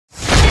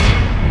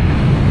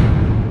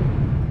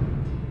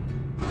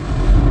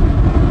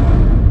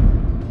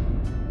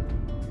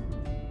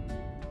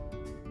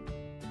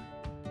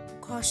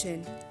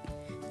Caution.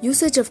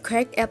 Usage of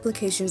cracked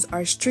applications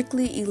are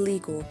strictly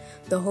illegal.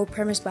 The whole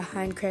premise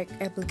behind cracked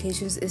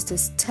applications is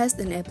to test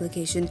an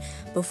application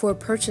before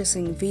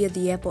purchasing via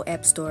the Apple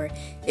App Store.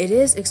 It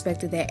is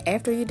expected that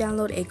after you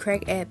download a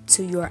cracked app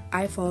to your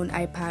iPhone,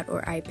 iPod,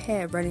 or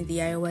iPad running the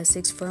iOS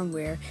 6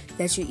 firmware,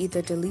 that you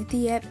either delete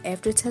the app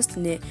after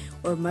testing it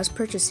or must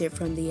purchase it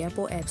from the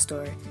Apple App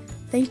Store.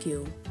 Thank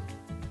you.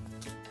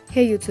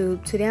 Hey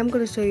YouTube, today I'm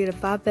going to show you the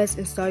 5 best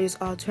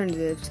Installous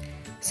alternatives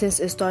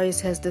since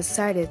Installous has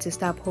decided to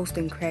stop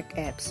hosting cracked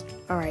apps.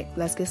 Alright,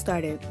 let's get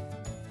started.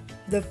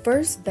 The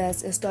first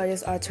best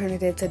Installous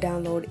alternative to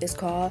download is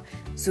called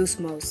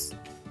Zoosmos.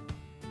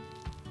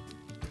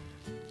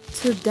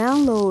 To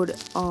download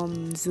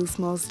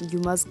Zoosmos, you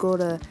must go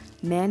to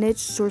Manage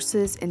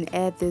Sources and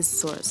add this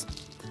source,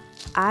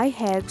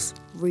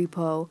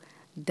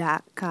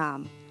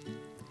 iHacksRepo.com.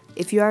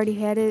 If you already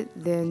had it,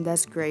 then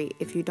that's great.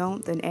 If you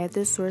don't, then add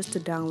this source to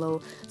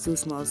download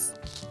Zoosmos.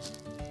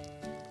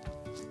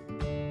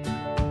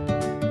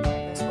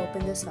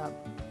 This up.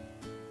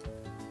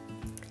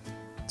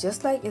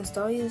 Just like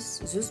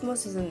Installous,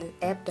 Zoosmos is an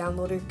app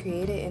downloader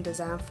created and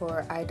designed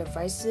for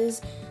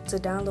iDevices to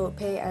download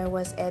pay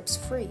iOS apps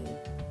free.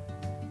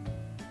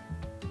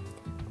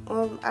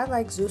 I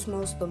like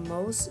Zoosmos the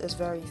most. It's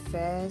very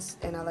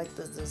fast and I like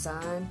the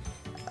design.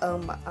 I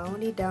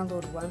only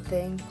download one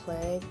thing,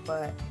 Plague,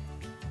 but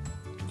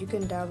you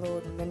can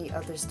download many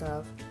other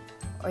stuff.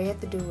 All you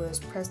have to do is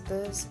press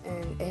this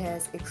and it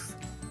has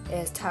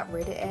top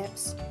rated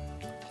apps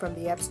from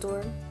the App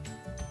Store.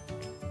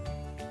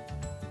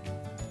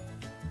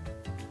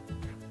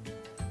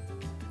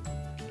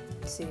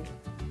 Let's see.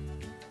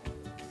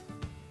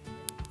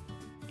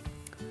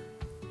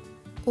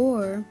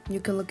 Or you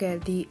can look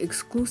at the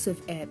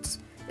exclusive apps.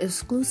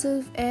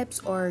 Exclusive apps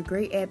are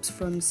great apps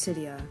from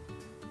Cydia.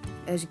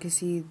 As you can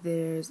see,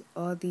 there's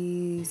all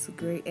these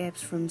great apps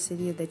from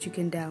Cydia that you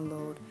can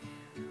download.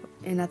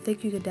 And I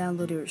think you can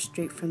download it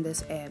straight from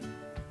this app.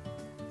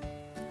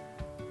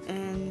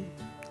 And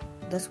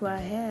that's what I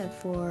have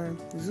for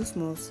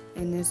Zoosmos,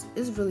 and it's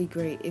really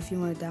great. If you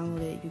want to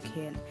download it, you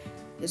can.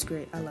 It's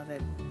great. I love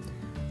it.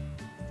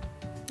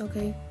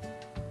 Okay.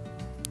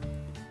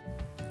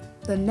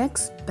 The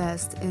next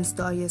best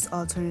Installous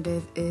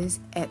alternative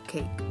is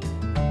AppCake.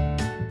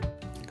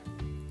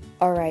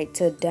 Alright,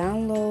 to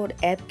download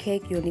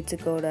AppCake, you'll need to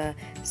go to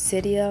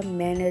Cydia,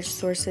 Manage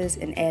Sources,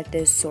 and add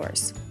this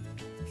source,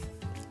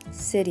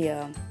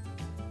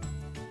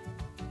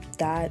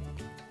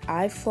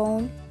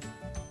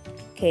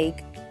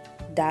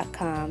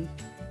 Cydia.iPhoneCake.com,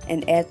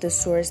 and add the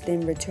source,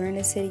 then return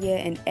to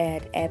Cydia and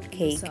add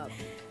AppCake.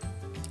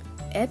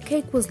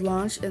 AppCake was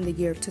launched in the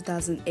year of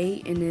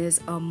 2008 and is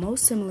a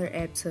most similar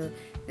app to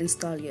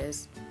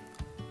Installous.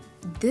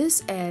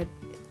 This app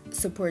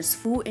supports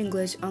full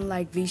English,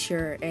 unlike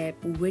VShare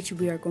app, which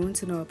we are going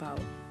to know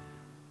about.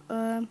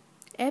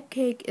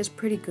 AppCake is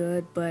pretty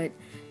good, but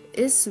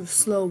it's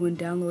slow when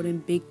downloading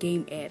big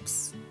game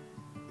apps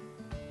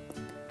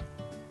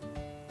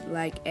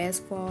like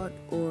Asphalt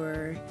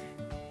or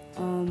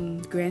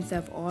Grand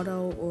Theft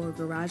Auto or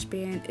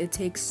GarageBand.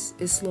 It's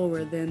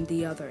slower than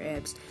the other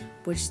apps,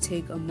 which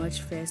take a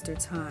much faster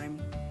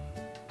time.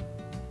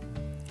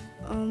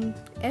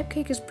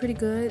 AppCake is pretty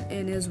good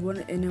and it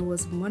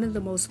was one of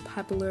the most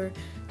popular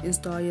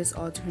Installous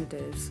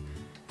alternatives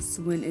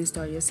when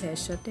Installous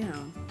has shut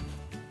down.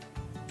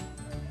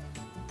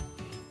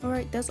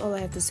 Alright, that's all I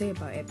have to say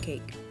about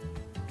AppCake.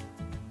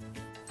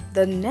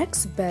 The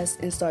next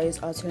best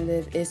Installous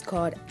alternative is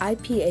called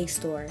IPA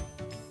Store.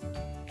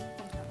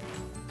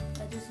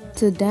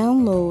 To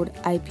download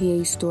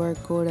IPA Store,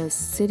 go to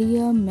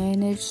Cydia,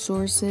 Manage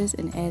Sources,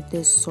 and add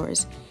this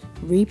source,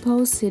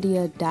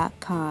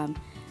 repocydia.com.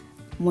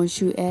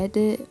 Once you add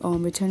it,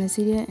 return to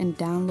Cydia and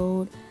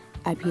download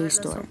IPA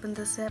Store. Let's open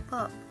this app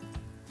up.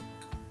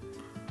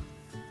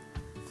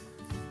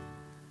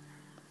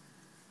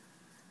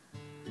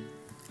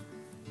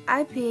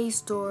 IPA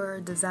Store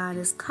design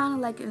is kind of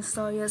like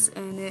Installous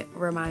and it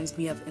reminds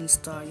me of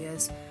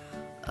Installous.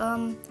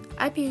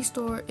 IPA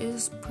Store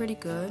is pretty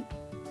good.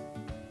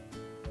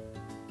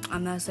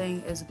 I'm not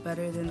saying it's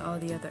better than all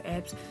the other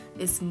apps.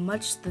 It's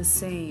much the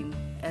same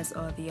as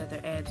all the other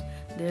apps.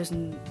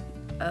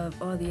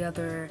 Of all the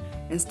other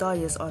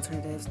Installous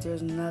alternatives,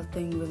 there's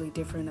nothing really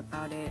different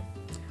about it.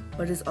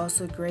 But it's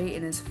also great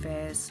and it's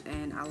fast,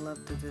 and I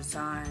love the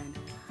design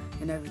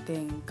and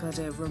everything because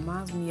it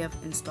reminds me of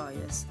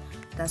Installous.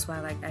 That's why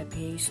I like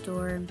IPA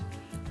Store.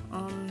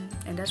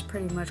 And that's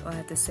pretty much all I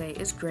have to say.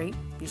 It's great.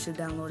 You should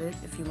download it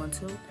if you want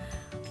to.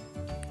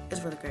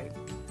 It's really great.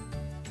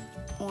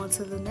 On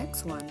to the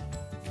next one.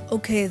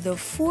 Okay, the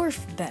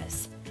fourth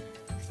best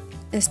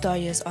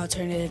Installous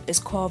alternative is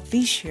called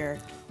VShare,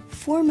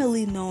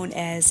 formerly known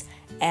as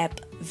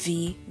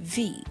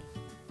AppVV.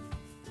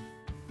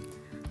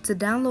 To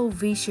download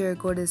VShare,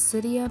 go to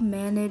Cydia,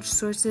 Manage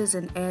Sources,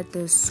 and add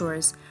this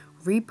source,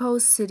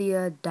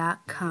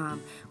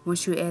 repocydia.com.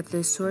 Once you add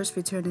this source,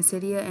 return to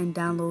Cydia and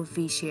download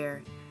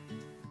VShare.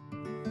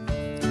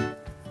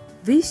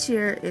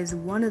 VShare is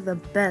one of the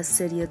best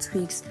Cydia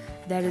tweaks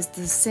that is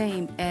the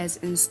same as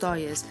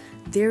Installous.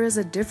 There is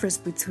a difference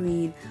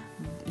between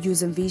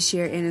using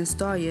vShare and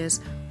Installous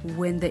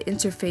when the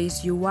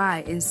interface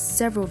UI and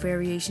several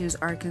variations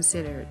are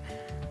considered.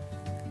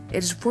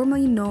 It is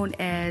formerly known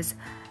as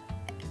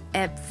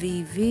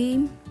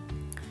AppVV,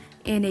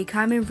 and a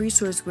common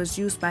resource was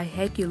used by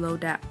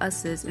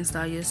Hekulo.us's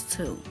Installous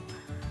too.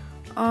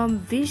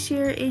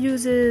 vShare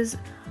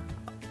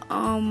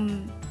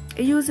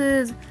it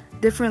uses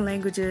different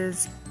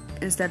languages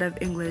instead of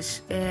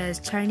English. It has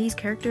Chinese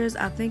characters.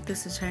 I think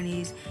this is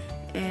Chinese,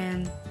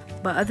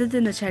 but other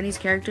than the Chinese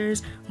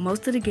characters,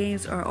 most of the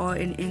games are all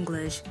in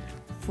English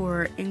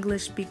for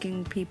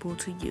English-speaking people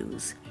to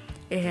use.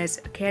 It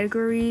has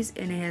categories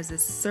and it has a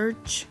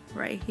search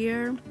right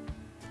here,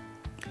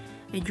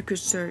 and you could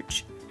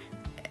search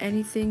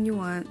anything you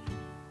want,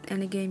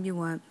 any game you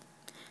want,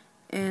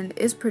 and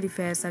it's pretty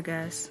fast, I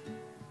guess.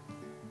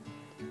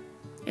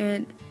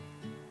 And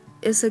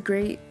it's a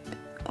great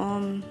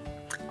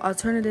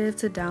alternative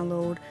to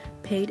download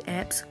paid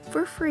apps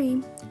for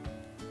free.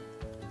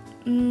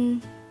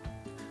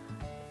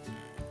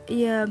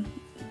 Yeah,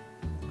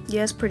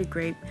 it's pretty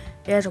great.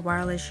 It has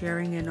wireless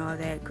sharing and all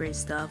that great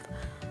stuff.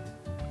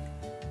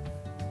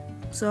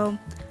 So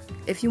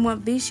if you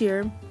want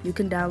vShare, you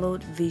can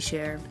download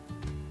vShare.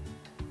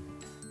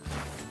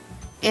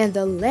 And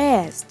the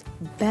last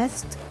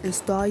best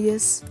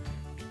Installous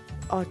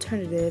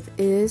alternative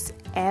is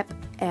App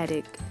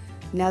Addict.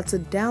 Now, to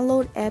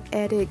download App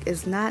Addict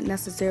is not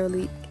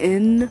necessarily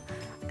in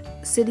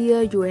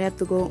Cydia. You would have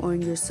to go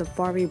on your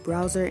Safari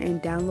browser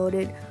and download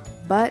it,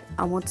 but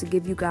I want to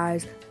give you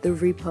guys the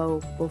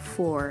repo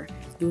before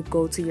you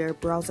go to your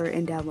browser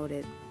and download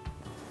it.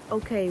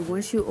 Okay,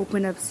 once you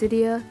open up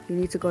Cydia, you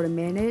need to go to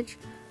Manage,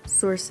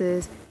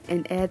 Sources,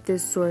 and add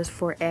this source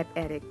for App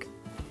Addict.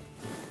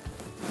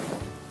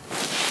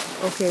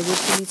 Okay,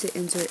 what you need to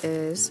enter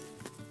is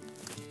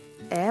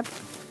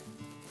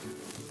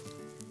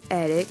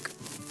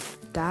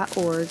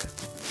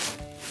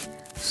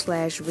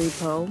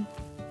appAddict.org/repo/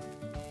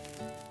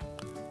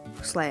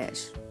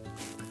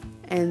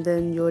 and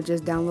then you'll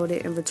just download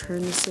it and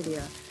return to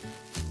Cydia.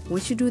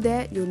 Once you do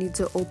that, you'll need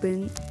to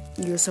open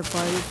your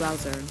Safari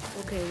browser.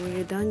 Okay, when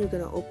you're done, you're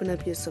going to open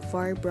up your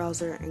Safari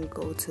browser and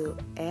go to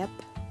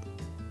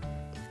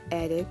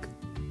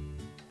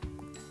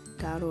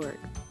appAddict.org.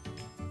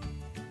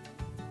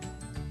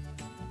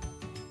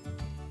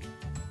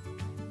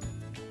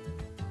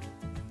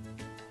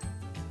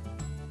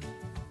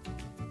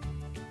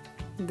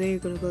 Then you're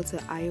going to go to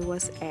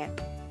iOS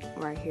app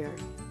right here.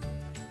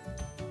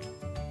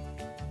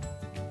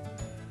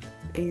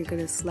 And you're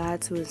going to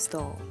slide to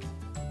install.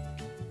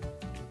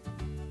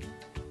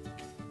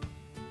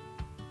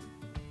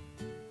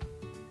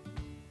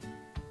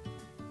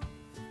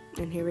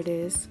 And here it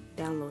is,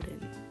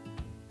 downloaded.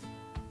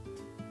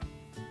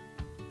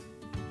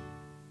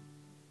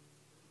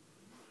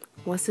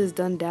 Once it's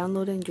done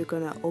downloading, you're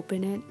going to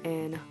open it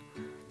and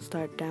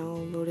start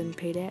downloading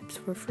paid apps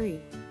for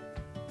free.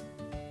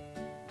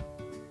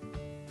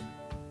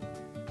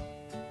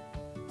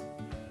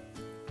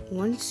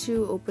 Once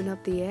you open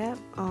up the app,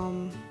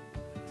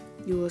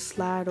 you will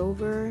slide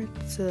over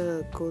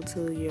to go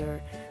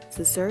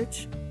to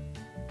search,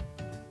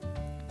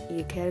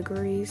 your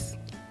categories,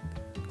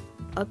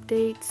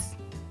 updates,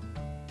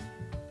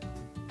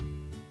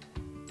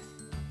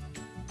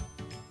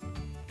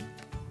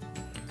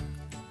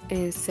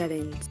 and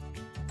settings.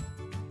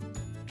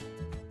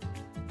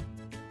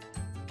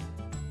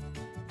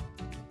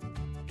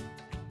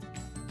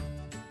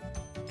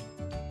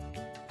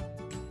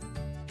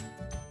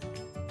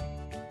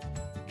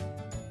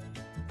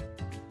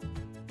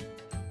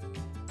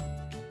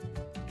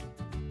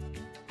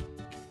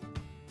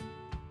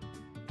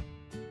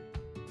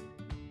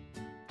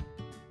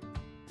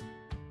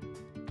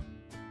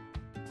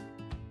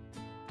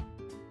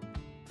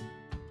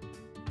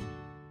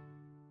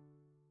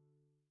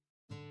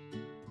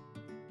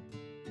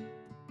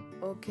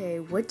 Okay,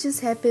 what just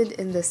happened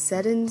in the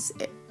settings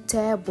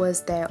tab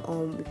was that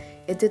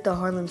it did the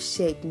Harlem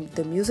Shake.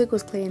 The music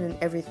was playing and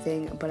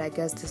everything, but I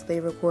guess display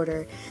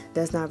recorder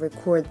does not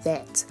record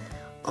that.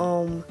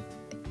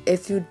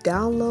 If you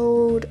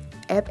download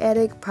App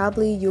Addict,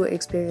 probably you will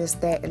experience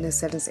that in the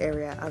settings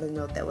area. I don't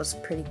know, that was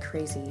pretty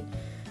crazy.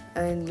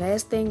 And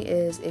last thing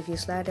is, if you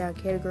slide down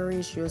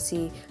categories, you'll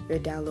see your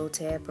download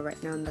tab, but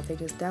right now nothing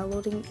is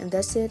downloading, and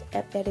that's it.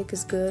 App Addict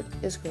is good,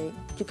 it's great,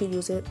 you can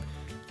use it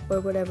or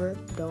whatever.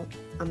 Don't,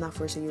 I'm not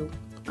forcing you.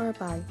 Alright,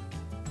 bye.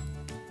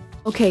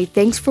 Okay,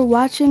 thanks for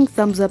watching.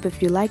 Thumbs up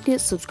if you liked it,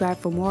 subscribe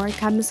for more,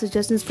 comment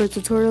suggestions for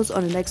tutorials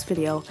on the next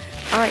video.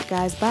 Alright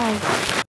guys, bye.